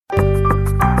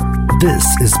This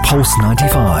is Pulse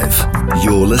 95.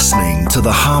 You're listening to the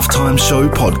Halftime Show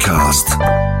podcast.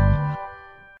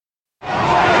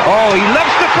 Oh, he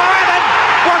loves to fire then.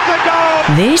 What a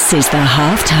goal! This is the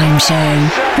Halftime Show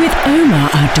with Omar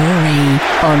Adori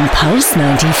on Pulse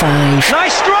 95.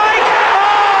 Nice strike!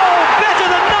 Oh, better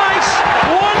than nice!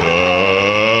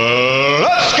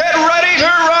 Let's get ready to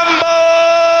rumble!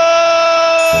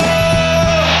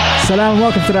 Salam,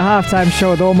 welcome to the Halftime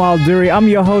Show with Omar Adori. I'm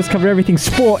your host, cover everything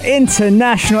sport,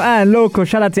 international and local.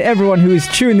 Shout out to everyone who is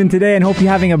tuned in today and hope you're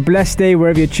having a blessed day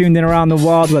wherever you're tuned in around the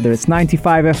world, whether it's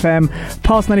 95 FM,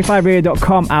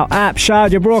 Pulse95Radio.com, our app,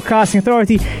 Sharjah Broadcasting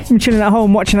Authority. You're chilling at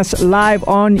home watching us live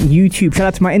on YouTube. Shout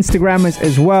out to my Instagrammers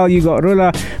as well. You got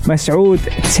Rula, Masoud,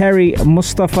 Terry,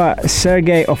 Mustafa,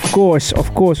 Sergey, of course,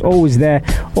 always there,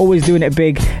 always doing it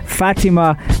big.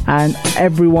 Fatima and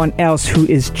everyone else who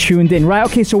is tuned in. Right,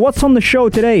 okay, so what's on the show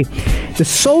today? The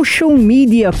social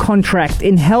media contract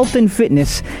in health and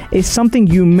fitness is something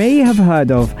you may have heard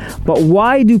of, but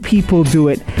why do people do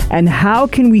it and how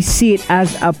can we see it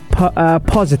as a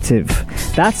positive?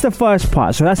 That's the first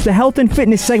part. So that's the health and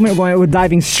fitness segment. We're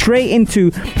diving straight into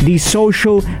the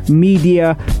social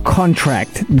media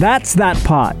contract. That's that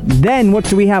part. Then what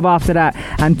do we have after that?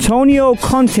 Antonio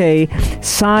Conte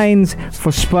signs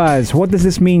for Spurs. What does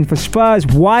this mean for Spurs?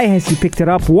 Why has he picked it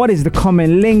up? What is the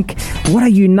common link? What are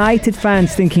United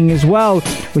fans thinking as well?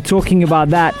 We're talking about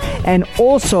that. And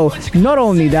also, not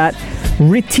only that,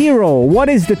 Retiro. What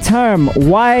is the term?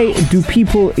 Why do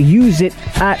people use it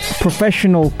at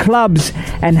professional clubs?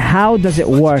 And how does it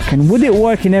work? And would it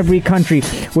work in every country?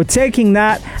 We're taking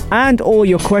that and all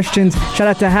your questions. Shout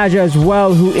out to Haja as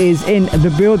well, who is in the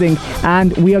building.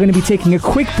 And we are going to be taking a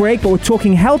quick break, but we're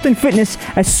talking health and fitness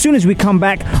as soon as we come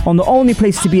back on the only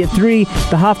place to be at 3,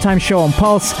 the Halftime Show on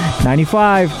Pulse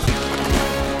 95.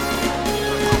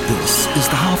 This is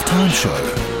the Halftime Show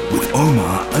with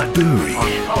Omar Adori.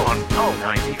 On Pulse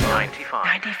 95.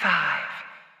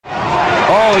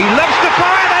 Oh, he loves to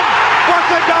fire then. What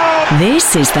a goal!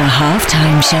 This is the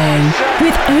Halftime Show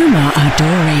with Omar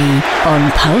Adori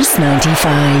on Pulse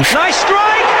 95. Nice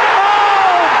strike!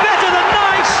 Oh, better than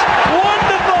nice!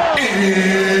 Wonderful!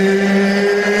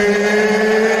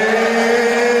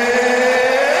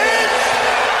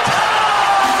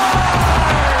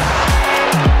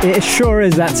 It sure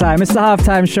is that time. It's the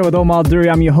Halftime Show with Omar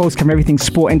Duri. I'm your host, covering everything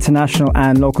sport, international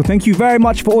and local. Thank you very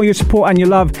much for all your support and your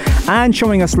love and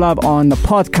showing us love on the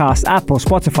podcast, Apple,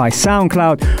 Spotify,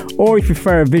 SoundCloud, or if you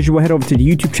prefer a visual, head over to the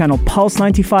YouTube channel Pulse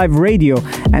 95 Radio,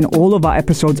 and all of our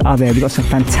episodes are there. We've got some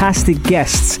fantastic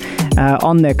guests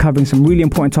on there covering some really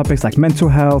important topics like mental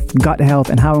health, gut health,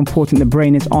 and how important the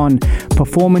brain is on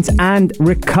performance and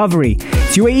recovery.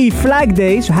 It's UAE Flag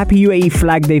Day, so happy UAE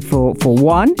Flag Day for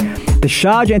one. The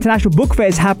Sharjah International Book Fair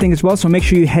is happening as well, so make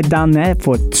sure you head down there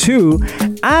for 2.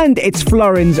 And it's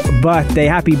Florin's birthday.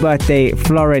 Happy birthday,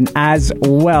 Florin, as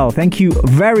well. Thank you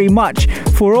very much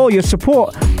for all your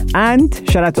support. And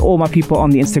shout out to all my people on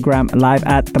the Instagram live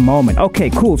at the moment. Okay,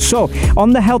 cool. So,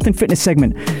 on the health and fitness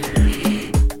segment,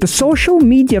 the social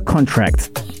media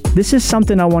contract. This is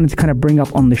something I wanted to kind of bring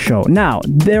up on the show. Now,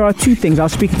 there are 2 things. I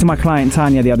was speaking to my client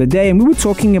Tanya the other day, and we were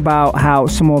talking about how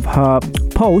some of her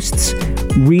posts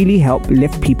really help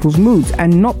lift people's moods,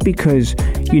 and not because,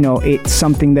 it's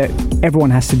something that everyone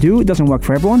has to do. It doesn't work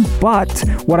for everyone. But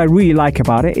what I really like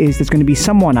about it is there's going to be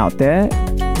someone out there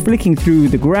flicking through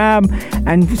the gram,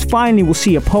 and finally we'll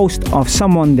see a post of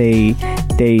someone they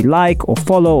like or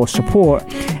follow or support,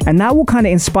 and that will kind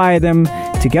of inspire them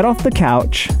to get off the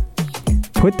couch,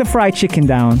 put the fried chicken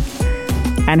down,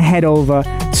 and head over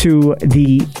to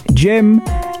the gym,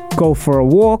 go for a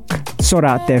walk, sort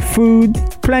out their food,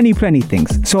 plenty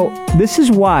things. So this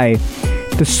is why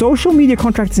the social media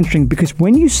contract is interesting, because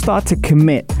when you start to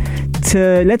commit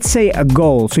to, let's say, a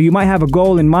goal, so you might have a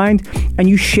goal in mind and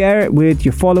you share it with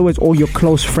your followers or your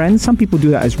close friends. Some people do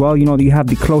that as well. You have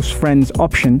the close friends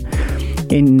option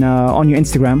on your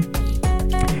Instagram,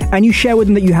 and you share with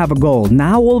them that you have a goal.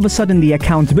 Now all of a sudden the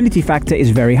accountability factor is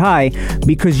very high,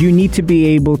 because you need to be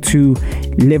able to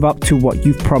live up to what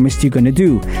you've promised you're going to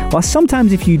do. Well,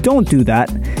 sometimes if you don't do that,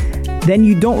 then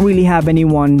you don't really have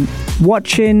anyone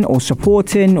watching or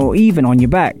supporting or even on your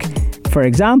back. For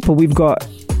example, we've got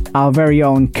our very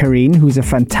own Karine, who's a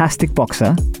fantastic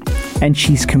boxer, and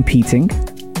she's competing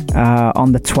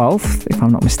on the 12th, if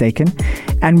I'm not mistaken,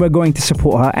 and we're going to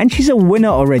support her, and she's a winner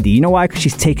already. You know why? Because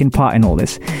she's taken part in all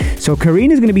this. So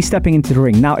Karine is going to be stepping into the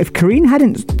ring. Now, if Karine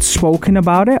hadn't spoken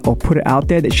about it or put it out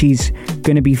there that she's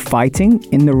going to be fighting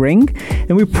in the ring,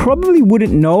 then we probably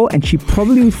wouldn't know, and she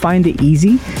probably would find it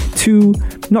easy to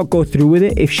not go through with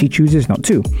it if she chooses not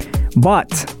to. But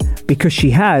because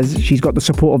she's got the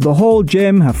support of the whole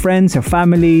gym, her friends, her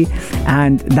family,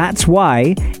 and that's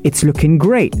why it's looking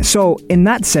great. So in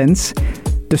that sense,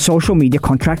 the social media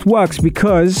contract works,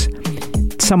 because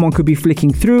someone could be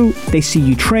flicking through, they see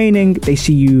you training, they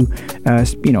see you,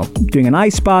 doing an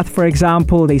ice bath, for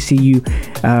example, they see you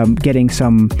getting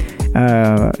some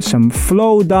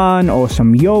flow done, or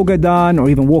some yoga done, or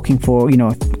even walking for,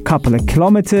 a couple of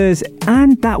kilometers,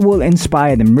 and that will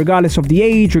inspire them, regardless of the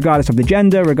age, regardless of the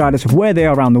gender, regardless of where they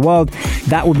are around the world.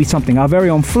 That would be something. Our very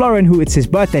own Florin, who it's his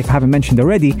birthday, if I haven't mentioned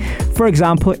already, for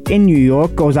example, in New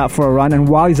York, goes out for a run, and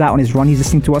while he's out on his run, he's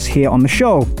listening to us here on the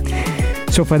show.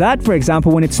 So for that, for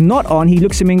example, when it's not on, he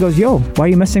looks at me and goes, yo, why are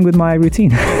you messing with my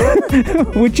routine?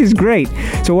 Which is great.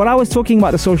 So what I was talking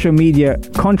about the social media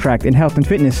contract in health and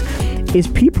fitness is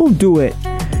people do it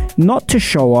not to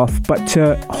show off, but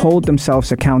to hold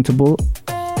themselves accountable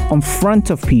in front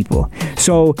of people.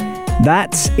 So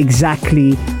that's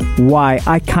exactly why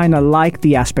I kind of like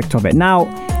the aspect of it. Now,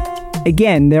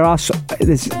 again, there's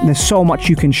so much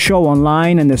you can show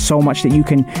online, and there's so much that you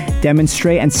can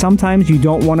demonstrate, and sometimes you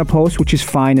don't want to post, which is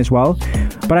fine as well.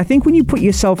 But I think when you put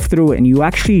yourself through it and you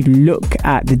actually look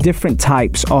at the different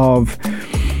types of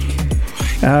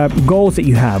goals that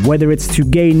you have, whether it's to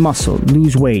gain muscle,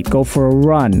 lose weight, go for a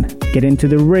run, get into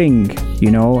the ring,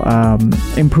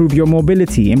 improve your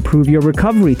mobility, improve your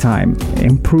recovery time,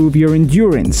 improve your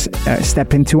endurance,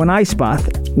 step into an ice bath,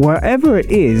 wherever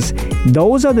it is,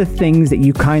 those are the things that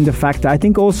you kind of factor. I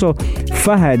think also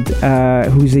Fahad,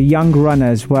 who's a young runner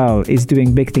as well, is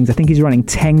doing big things. I think he's running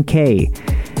 10K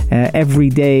every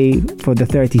day for the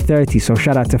 30-30. So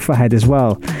shout out to Fahad as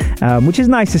well, which is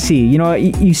nice to see.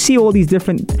 You see all these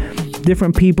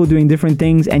different people doing different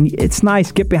things, and it's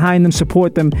nice. Get behind them,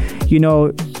 support them.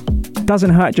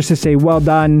 Doesn't hurt just to say well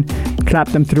done, clap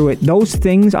them through it. Those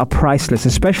things are priceless,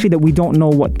 especially that we don't know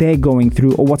what they're going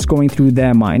through or what's going through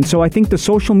their mind. So I think the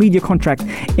social media contract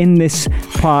in this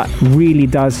part really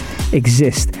does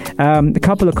exist. A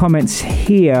couple of comments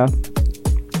here.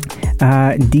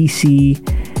 DC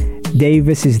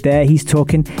Davis is there. He's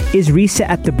talking, is Reset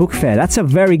at the book fair? That's a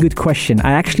very good question.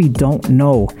 I actually don't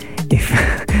know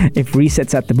if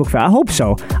Reset's at the book fair. I hope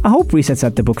so. I hope Reset's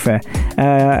at the book fair.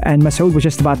 And Masoud was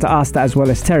just about to ask that, as well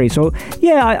as Terry. So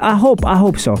yeah, I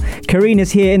hope so. Karine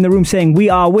is here in the room saying we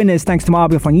are winners thanks to my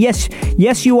Fun. Yes,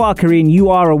 you are, Karine. You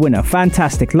are a winner.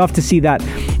 Fantastic. Love to see that.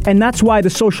 And that's why the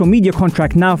social media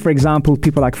contract now, for example,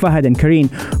 people like Fahad and Karine,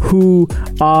 who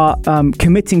are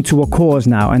committing to a cause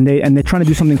now, and they're trying to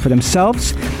do something for themselves.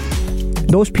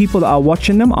 Those people that are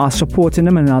watching them are supporting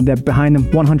them, and they're behind them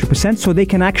 100%. So they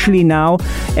can actually now,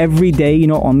 every day,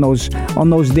 on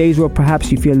those days where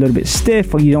perhaps you feel a little bit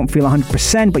stiff, or you don't feel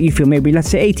 100%, but you feel maybe, let's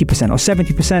say 80% or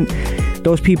 70%,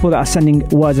 those people that are sending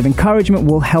words of encouragement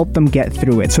will help them get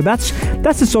through it. So that's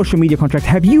the social media contract.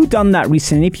 Have you done that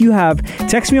recently? If you have,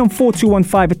 text me on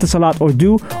 4215 Itasalat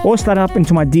or slide up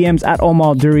into my DMs at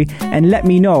Omar Duri and let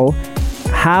me know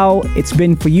how it's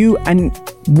been for you and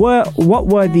what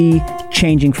were the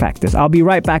changing factors. I'll be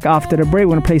right back after the break.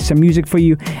 We're going to play some music for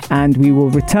you, and we will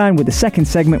return with the second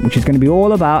segment, which is going to be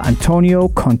all about Antonio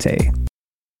Conte.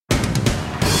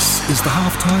 This is the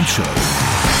Halftime Show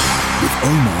with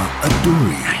Omar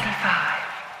Adouri.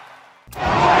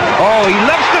 Oh, he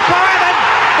loves to fire, and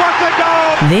what a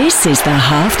goal! This is the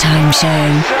Halftime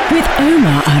Show with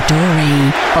Omar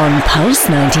Adouri on Pulse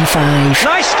 95.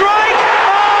 Nice strike!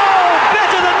 Oh,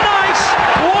 better than nice!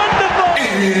 Wonderful!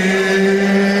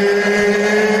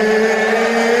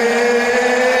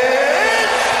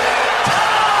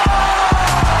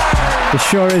 It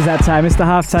sure is that time. It's the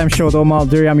Halftime Show with Omar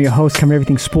Duri. I'm your host, covering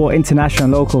everything sport, international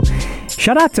and local.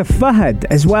 Shout out to Fahad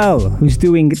as well, who's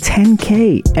doing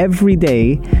 10K every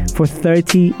day for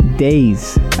 30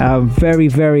 days. Very,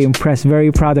 very impressed,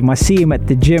 very proud of him. I see him at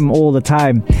the gym all the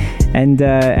time,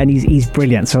 and he's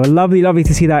brilliant. So lovely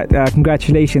to see that.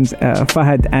 Congratulations,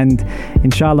 Fahad, and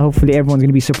inshallah, hopefully everyone's going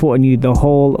to be supporting you the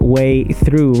whole way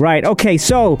through. Right, okay,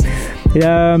 so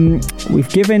we've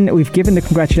given the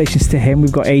congratulations to him.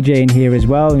 We've got AJ in here as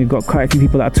well, and we've got quite a few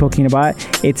people that are talking about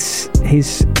it. It's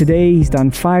his today. He's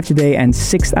done 5 today and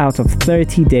 6 out of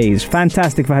 30 days.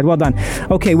 Fantastic, Fahad. Well done.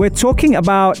 Okay, we're talking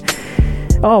about.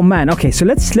 Oh man. Okay, so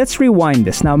let's rewind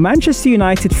this. Now, Manchester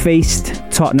United faced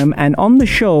Tottenham, and on the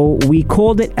show we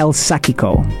called it El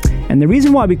Sacico. And the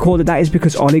reason why we called it that is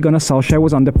because Ole Gunnar Solskjaer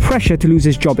was under pressure to lose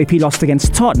his job if he lost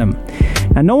against Tottenham.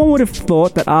 And no one would have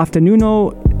thought that after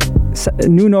Nuno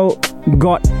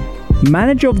got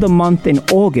Manager of the Month in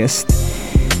August,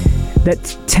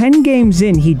 that 10 games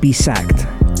in he'd be sacked.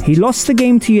 He lost the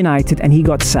game to United and he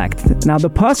got sacked. Now,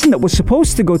 the person that was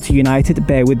supposed to go to United,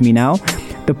 bear with me now,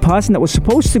 the person that was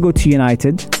supposed to go to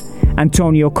United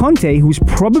Antonio Conte, who's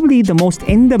probably the most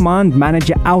in-demand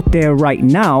manager out there right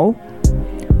now,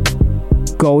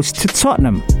 goes to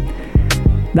Tottenham.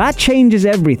 That changes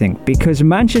everything because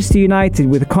Manchester United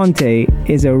with Conte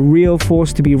is a real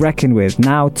force to be reckoned with.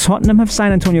 Now, Tottenham have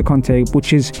signed Antonio Conte,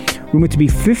 which is rumoured to be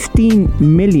 15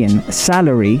 million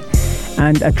salary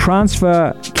and a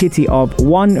transfer kitty of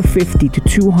 150 to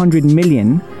 200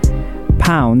 million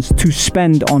pounds to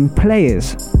spend on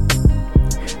players.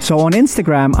 So on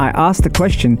Instagram, I asked the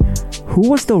question, who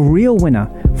was the real winner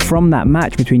from that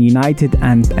match between United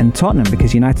and Tottenham?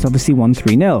 Because United obviously won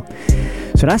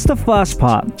 3-0. So that's the first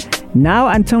part. Now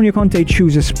Antonio Conte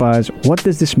chooses Spurs. What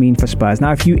does this mean for Spurs?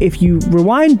 Now, if you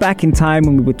rewind back in time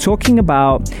when we were talking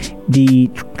about the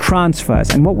transfers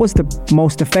and what was the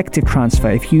most effective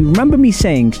transfer, if you remember me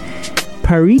saying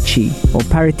Paratici,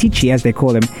 as they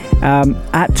call him,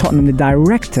 at Tottenham, the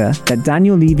director that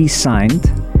Daniel Levy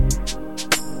signed,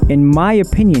 in my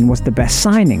opinion, was the best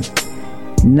signing.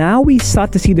 Now we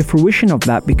start to see the fruition of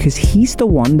that because he's the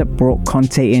one that brought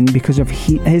Conte in because of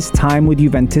his time with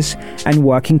Juventus and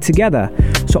working together.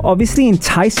 So obviously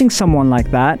enticing someone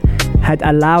like that had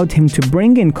allowed him to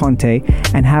bring in Conte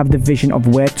and have the vision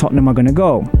of where Tottenham are going to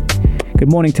go. Good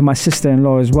morning to my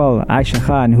sister-in-law as well, Aisha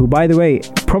Khan, who, by the way,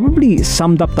 probably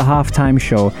summed up the halftime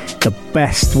show the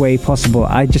best way possible.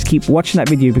 I just keep watching that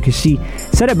video because she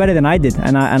said it better than I did,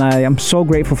 and I am so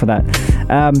grateful for that.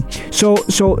 So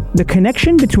the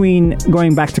connection between,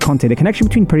 going back to Conte, the connection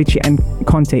between Paratici and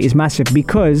Conte is massive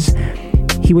because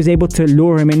he was able to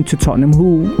lure him into Tottenham,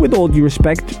 who, with all due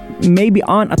respect, maybe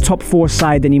aren't a top four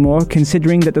side anymore,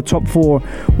 considering that the top four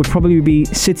would probably be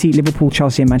City, Liverpool,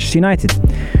 Chelsea and Manchester United.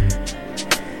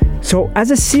 So as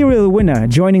a serial winner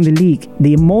joining the league,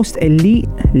 the most elite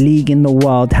league in the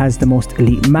world has the most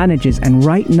elite managers, and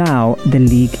right now the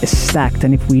league is stacked.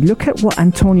 And if we look at what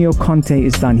Antonio Conte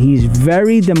has done, he's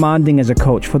very demanding as a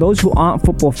coach. For those who aren't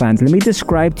football fans, let me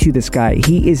describe to you this guy.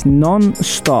 He is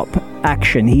non-stop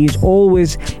action. He is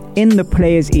always in the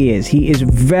players' ears. He is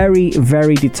very,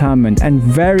 very determined and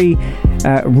very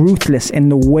ruthless in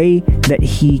the way that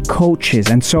he coaches.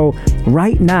 And so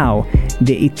right now,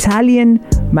 the Italian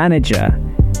manager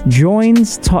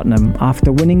joins Tottenham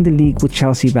after winning the league with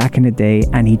Chelsea back in the day,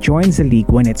 and he joins the league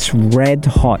when it's red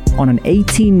hot on an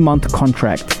 18-month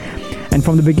contract. And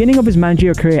from the beginning of his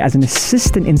managerial career as an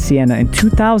assistant in Siena in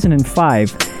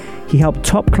 2005, he helped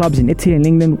top clubs in Italy and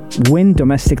England win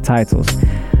domestic titles.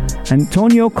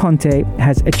 Antonio Conte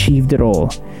has achieved it all.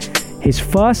 His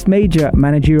first major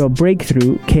managerial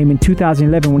breakthrough came in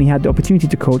 2011 when he had the opportunity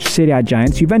to coach Serie A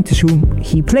giants Juventus, whom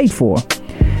he played for.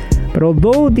 But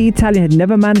although the Italian had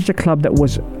never managed a club that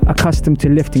was accustomed to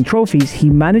lifting trophies, he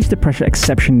managed the pressure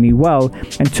exceptionally well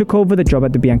and took over the job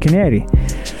at the Bianconeri.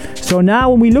 So now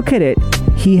when we look at it,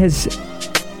 he has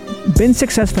been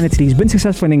successful in Italy, he's been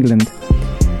successful in England,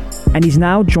 and he's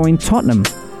now joined Tottenham.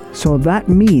 So that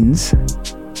means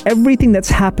everything that's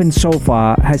happened so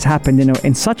far has happened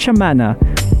in such a manner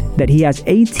that he has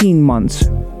 18 months,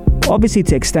 obviously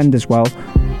to extend as well,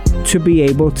 to be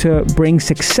able to bring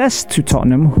success to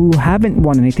Tottenham, who haven't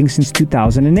won anything since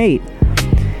 2008.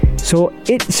 So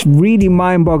it's really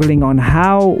mind-boggling on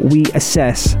how we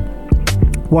assess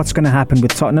what's going to happen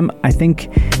with Tottenham. I think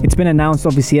it's been announced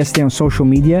obviously yesterday on social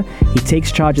media. He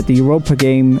takes charge at the Europa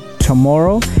game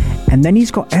tomorrow, and then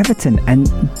he's got Everton, and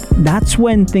that's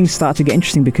when things start to get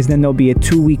interesting, because then there'll be a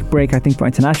 2-week break, I think, for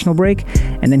international break,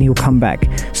 and then he'll come back.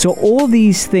 So all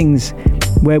these things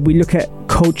where we look at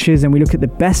coaches and we look at the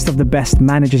best of the best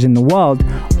managers in the world,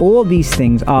 all these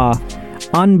things are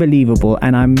unbelievable,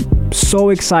 and I'm so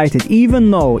excited.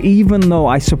 Even though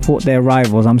I support their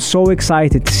rivals, I'm so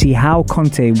excited to see how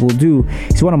Conte will do.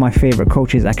 He's one of my favorite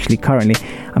coaches actually currently.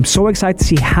 I'm so excited to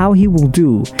see how he will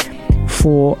do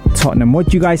for Tottenham. What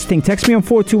do you guys think? Text me on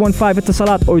 4215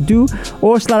 Itasalat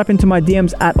or slide up into my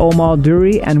DMs at Omar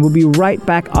Duri, and we'll be right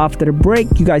back after the break.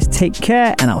 You guys take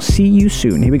care, and I'll see you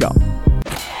soon. Here we go.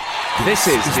 This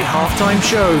is the halftime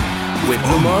show with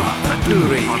Omar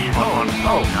Duri on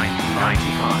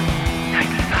 95.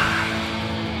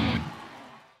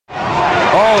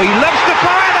 Oh, he loves the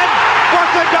fire, then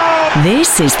what a goal!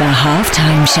 This is the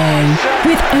halftime show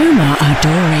with Omar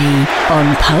Adori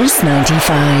on Pulse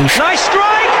 95. Nice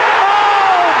strike!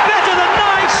 Oh, better than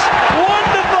nice!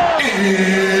 Wonderful!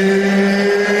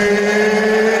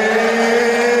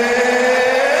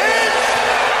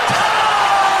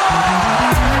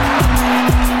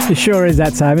 It sure is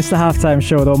that time. It's the halftime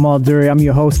show with Omar Duri. I'm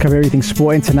your host, cover everything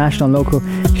sport, international, local.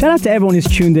 Shout out to everyone who's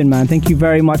tuned in, man. Thank you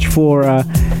very much for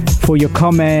for your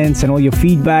comments and all your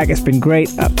feedback. It's been great.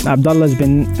 Abdullah's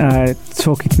been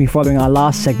talking to me following our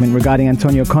last segment regarding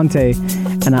Antonio Conte,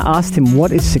 and I asked him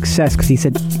what is success, because he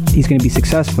said he's going to be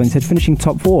successful, and he said finishing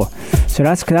top 4. So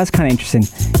that's kind of interesting.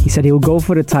 He said he'll go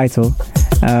for the title.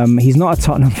 He's not a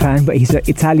Tottenham fan, but he's an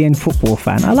Italian football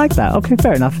fan. I like that. Okay,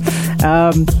 fair enough.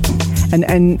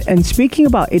 And speaking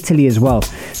about Italy as well,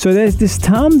 so there's this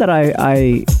term that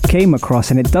I came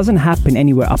across, and it doesn't happen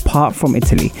anywhere apart from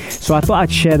Italy. So I thought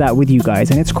I'd share that with you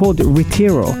guys, and it's called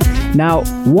ritiro. Now,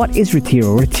 what is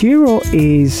ritiro? Ritiro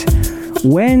is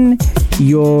when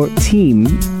your team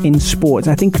in sports,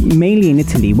 I think mainly in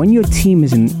Italy, when your team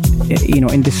is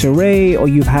in disarray, or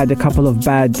you've had a couple of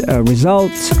bad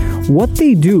results, what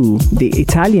they do, the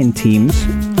Italian teams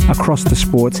across the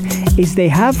sports, is they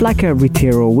have like a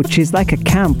ritiro, which is like a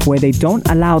camp where they don't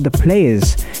allow the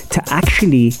players to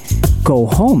actually go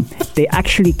home. They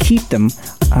actually keep them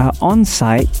on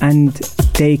site, and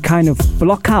they kind of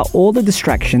block out all the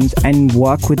distractions and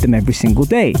work with them every single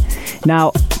day.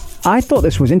 Now, I thought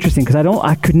this was interesting because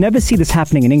I could never see this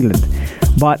happening in England,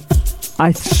 but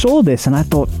I saw this and I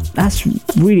thought that's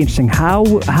really interesting.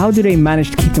 How do they manage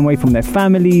to keep them away from their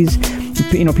families?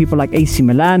 You know, people like AC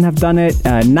Milan have done it,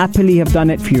 Napoli have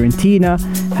done it, Fiorentina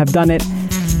have done it.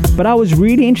 But I was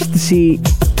really interested to see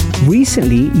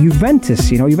recently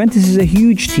Juventus. You know, Juventus is a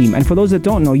huge team, and for those that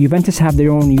don't know, Juventus have their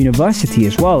own university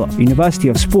as well, University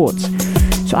of Sports.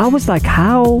 So I was like,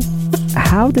 how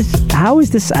is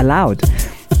this allowed?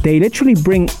 They literally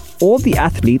bring all the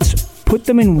athletes, put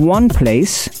them in one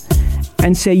place,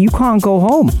 and say, you can't go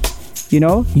home. You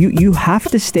know, you have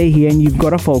to stay here, and you've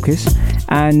got to focus.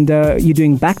 And you're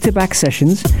doing back-to-back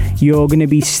sessions. You're going to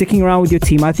be sticking around with your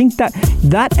team. I think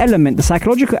that element, the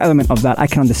psychological element of that, I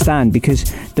can understand,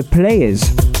 because the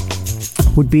players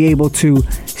would be able to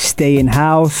stay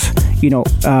in-house,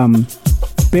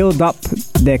 build up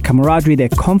their camaraderie, their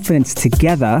confidence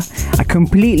together. I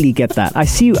completely get that. I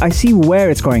see where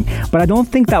it's going, but I don't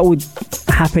think that would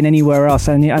happen anywhere else.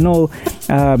 And I know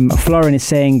Florin is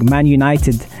saying Man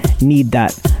United need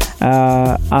that.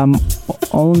 I'm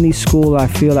only school, I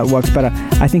feel that works better.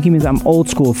 I think he means I'm old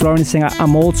school. Florin is saying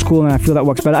I'm old school and I feel that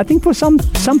works better. I think for some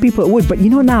people it would, but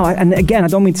now, and again, I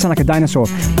don't mean to sound like a dinosaur,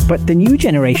 but the new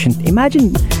generation,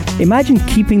 imagine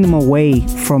keeping them away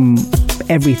from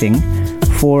everything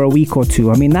for a week or two.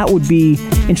 I mean, that would be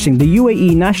interesting. The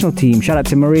UAE national team, shout out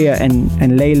to Maria and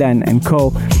Layla and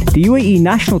co. The UAE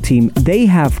national team, they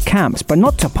have camps, but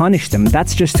not to punish them.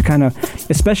 That's just to kind of,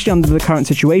 especially under the current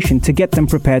situation, to get them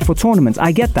prepared for tournaments.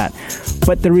 I get that.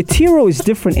 But the Retiro is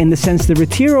different in the sense the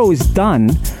Retiro is done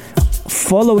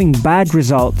following bad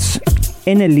results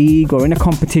in a league or in a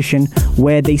competition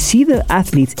where they see the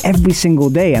athletes every single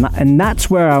day. And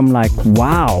that's where I'm like,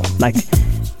 wow, like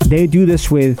they do this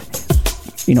with,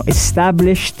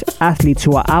 established athletes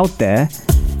who are out there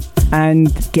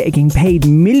and getting paid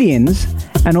millions,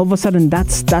 and all of a sudden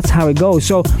that's how it goes.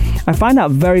 So I find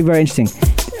that very, very interesting.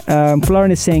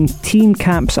 Florin is saying team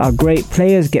camps are great,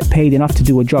 players get paid enough to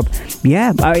do a job.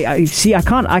 Yeah, I see. I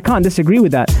can't disagree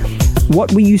with that.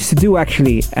 What we used to do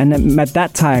actually, and at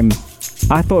that time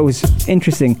I thought it was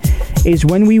interesting, is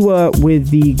when we were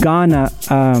with the Ghana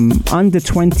under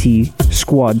 20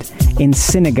 squad in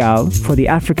Senegal for the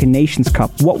African Nations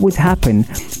Cup, what would happen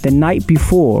the night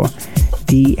before,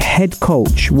 the head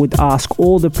coach would ask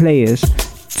all the players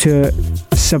to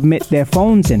submit their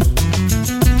phones in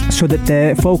so that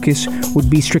their focus would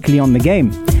be strictly on the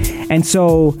game. And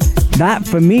so that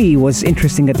for me was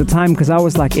interesting at the time, because I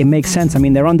was like, it makes sense. I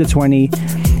mean, they're under 20.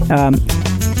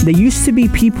 There used to be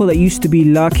people that used to be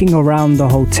lurking around the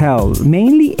hotel,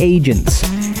 mainly agents.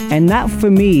 And that for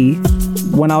me,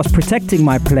 when I was protecting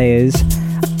my players,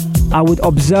 I would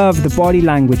observe the body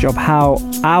language of how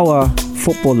our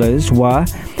footballers were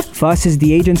versus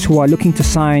the agents who are looking to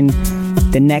sign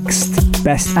the next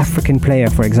best African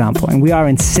player, for example. And we are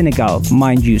in Senegal,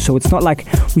 mind you. So it's not like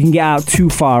we can get out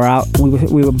too far out.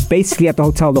 We were basically at the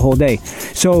hotel the whole day.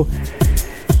 So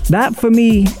that for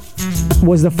me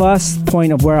was the first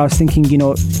point of where I was thinking,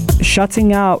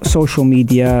 shutting out social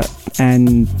media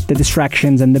and the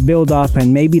distractions and the build-up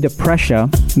and maybe the pressure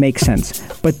makes sense.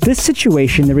 But this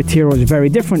situation, the Retiro, is very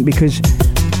different, because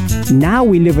now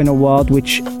we live in a world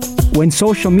which, when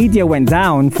social media went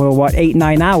down for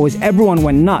 8-9 hours, everyone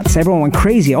went nuts, everyone went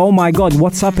crazy. Oh my God,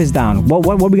 WhatsApp is down. What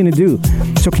are we going to do?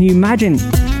 So can you imagine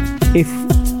if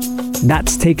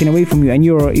that's taken away from you, and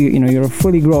you're a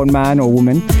fully grown man or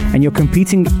woman, and you're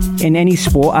competing in any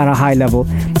sport at a high level,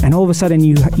 and all of a sudden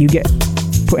you get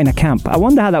put in a camp. I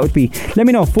wonder how that would be. Let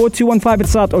me know. 4215 at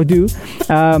start or do.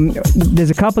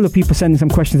 There's a couple of people sending some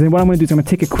questions, and what I'm going to do is I'm going to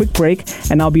take a quick break,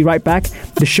 and I'll be right back.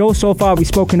 The show so far, we've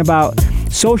spoken about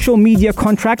social media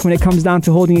contract when it comes down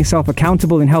to holding yourself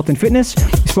accountable in health and fitness.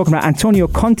 We've spoken about Antonio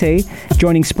Conte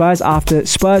joining Spurs after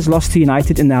Spurs lost to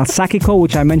United in the El Sacico,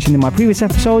 which I mentioned in my previous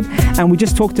episode, and we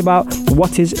just talked about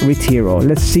what is Retiro.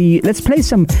 Let's play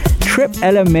some Trip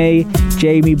LMA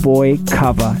Jamie Boy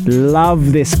cover.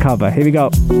 Love this cover. Here we go.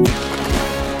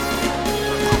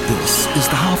 This is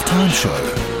the Halftime Show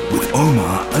with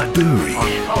Omar Adouri.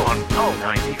 On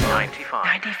 95.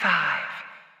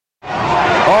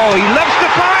 Oh, he loves the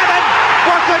fire then!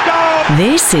 What a goal!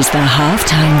 This is the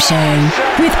Halftime Show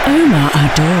with Omar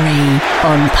Adouri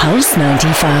on Pulse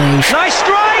 95. Nice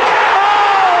strike!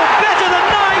 Oh, better than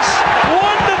nice!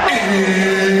 Wonderful!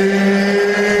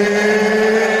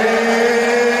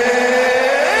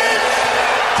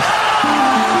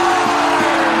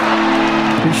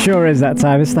 It sure is that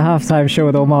time. It's the Halftime Show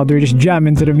with Omar Adouri. Just jam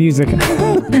into the music.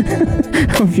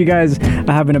 Hope you guys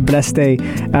are having a blessed day.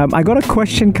 I got a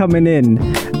question coming in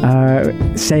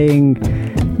saying,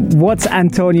 what's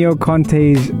Antonio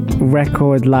Conte's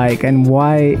record like and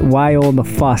why all the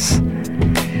fuss?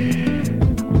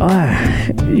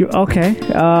 Okay.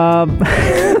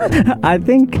 I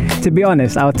think, to be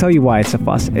honest, I'll tell you why it's a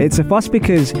fuss. It's a fuss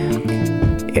because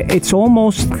it's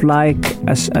almost like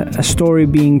a story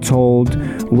being told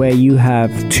where you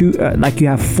have you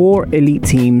have four elite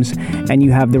teams and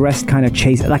you have the rest kind of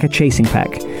like a chasing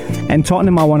pack. And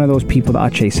Tottenham are one of those people that are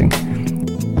chasing.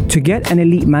 To get an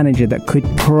elite manager that could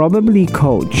probably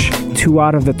coach 2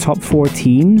 out of the top 4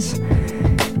 teams,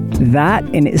 that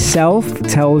in itself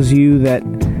tells you that,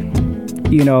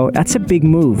 you know, that's a big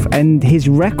move. And his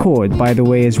record, by the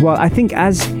way, as well, I think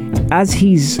as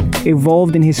he's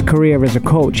evolved in his career as a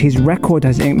coach, his record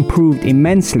has improved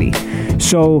immensely.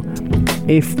 So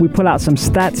if we pull out some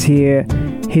stats here,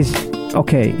 he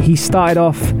started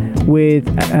off with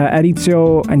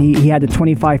Arizio, and he had a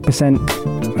 25%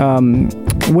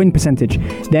 win percentage.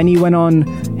 Then he went on,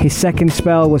 his second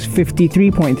spell was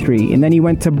 53.3, and then he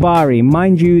went to Bari.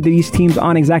 Mind you, these teams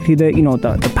aren't exactly the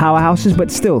powerhouses,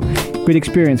 but still good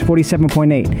experience.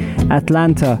 47.8.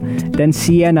 Atlanta, then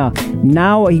Siena.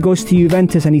 Now he goes to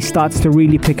Juventus and he starts to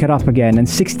really pick it up again, and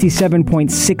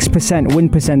 67.6% win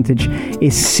percentage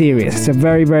is serious. It's a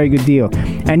very, very good deal.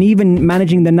 And even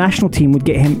managing the national team would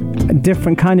get him a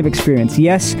different kind of experience.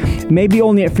 Yes, maybe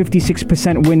only at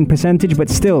 56% win percentage, but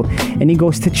still. And he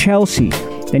goes to Chelsea.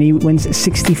 Then he wins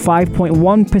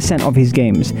 65.1% of his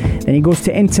games. Then he goes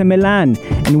to Inter Milan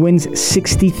and wins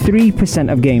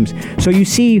 63% of games. So you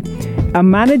see, a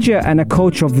manager and a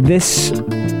coach of this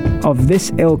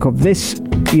ilk, of this,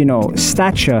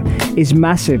 stature is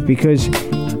massive, because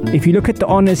if you look at the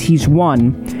honors he's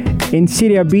won, in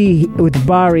Serie B with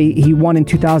Bari, he won in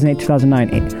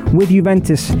 2008-2009. With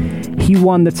Juventus, he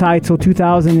won the title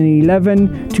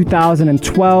 2011,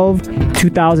 2012,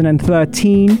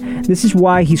 2013. This is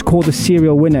why he's called a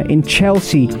serial winner. In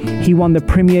Chelsea, he won the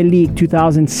Premier League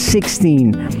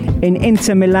 2016. In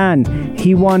Inter Milan,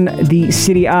 he won the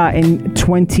Serie A in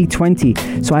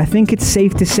 2020. So I think it's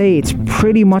safe to say it's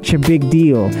pretty much a big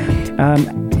deal.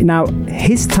 Now,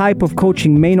 his type of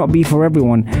coaching may not be for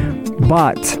everyone,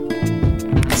 but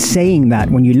saying that,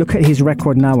 when you look at his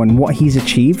record now and what he's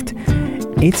achieved,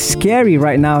 it's scary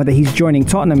right now that he's joining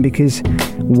Tottenham, because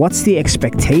what's the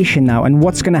expectation now, and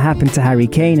what's going to happen to Harry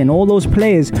Kane and all those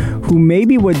players who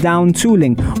maybe were down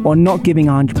tooling or not giving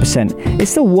 100%.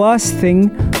 It's the worst thing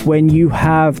when you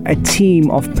have a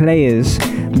team of players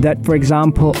that, for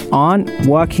example, aren't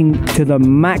working to the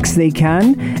max they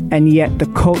can, and yet the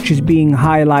coach is being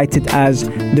highlighted as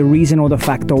the reason or the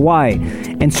factor why.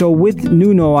 And so with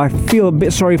Nuno, I feel a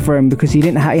bit sorry for him, because he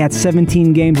had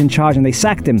 17 games in charge and they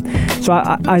sacked him. So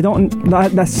I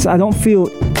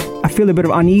feel a bit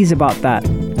of unease about that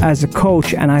as a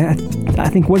coach, and I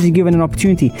think, was he given an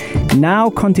opportunity? Now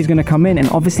Conte's going to come in, and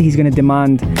obviously he's going to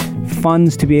demand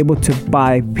funds to be able to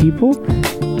buy people.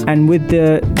 And with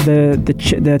the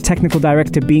technical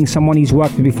director being someone he's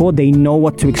worked with before, they know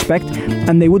what to expect,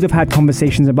 and they would have had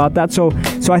conversations about that. So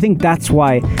I think that's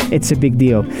why it's a big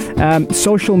deal.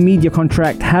 Social media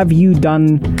contract. Have you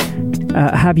done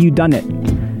it?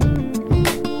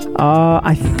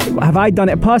 Have I done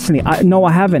it personally? No,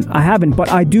 I haven't. But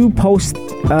I do post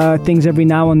things every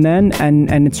now and then,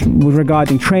 and it's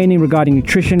regarding training, regarding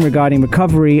nutrition, regarding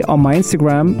recovery on my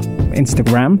Instagram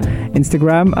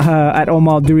at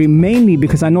Omar Duri, mainly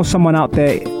because I know someone out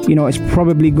there, is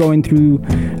probably going through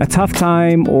a tough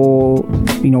time, or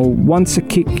wants a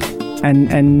kick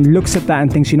and looks at that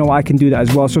and thinks, I can do that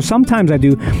as well. So sometimes I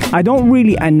do. I don't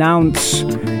really announce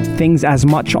things as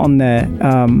much on there,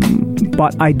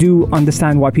 but I do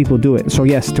understand why people do it. So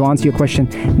yes, to answer your question,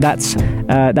 that's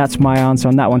my answer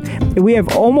on that one. We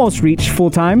have almost reached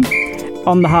full time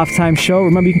on the Halftime Show.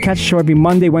 Remember, you can catch the show every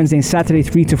Monday, Wednesday, and Saturday,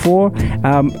 3 to 4.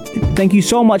 Thank you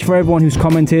so much for everyone who's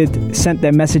commented, sent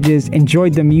their messages,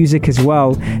 enjoyed the music as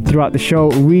well throughout the show.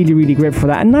 Really, really grateful for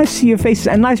that. And nice to see your faces,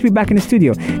 and nice to be back in the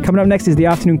studio. Coming up next is the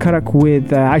Afternoon Karak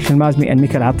with Aisha Al-Mazmi and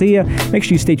Mikhail Atiyah. Make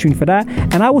sure you stay tuned for that.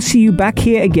 And I will see you back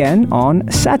here again on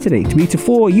Saturday, 3 to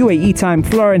 4 UAE time.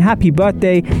 Florin, happy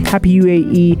birthday, happy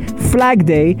UAE Flag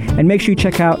Day, and make sure you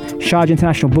check out Sharjah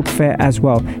International Book Fair as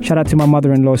well. Shout out to my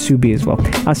mother-in-law, Subi, as well.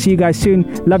 I'll see you guys soon.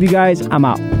 Love you guys. I'm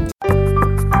out.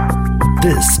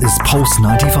 This is Pulse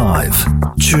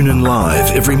 95. Tune in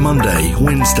live every Monday,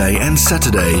 Wednesday and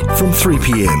Saturday from 3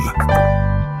 p.m.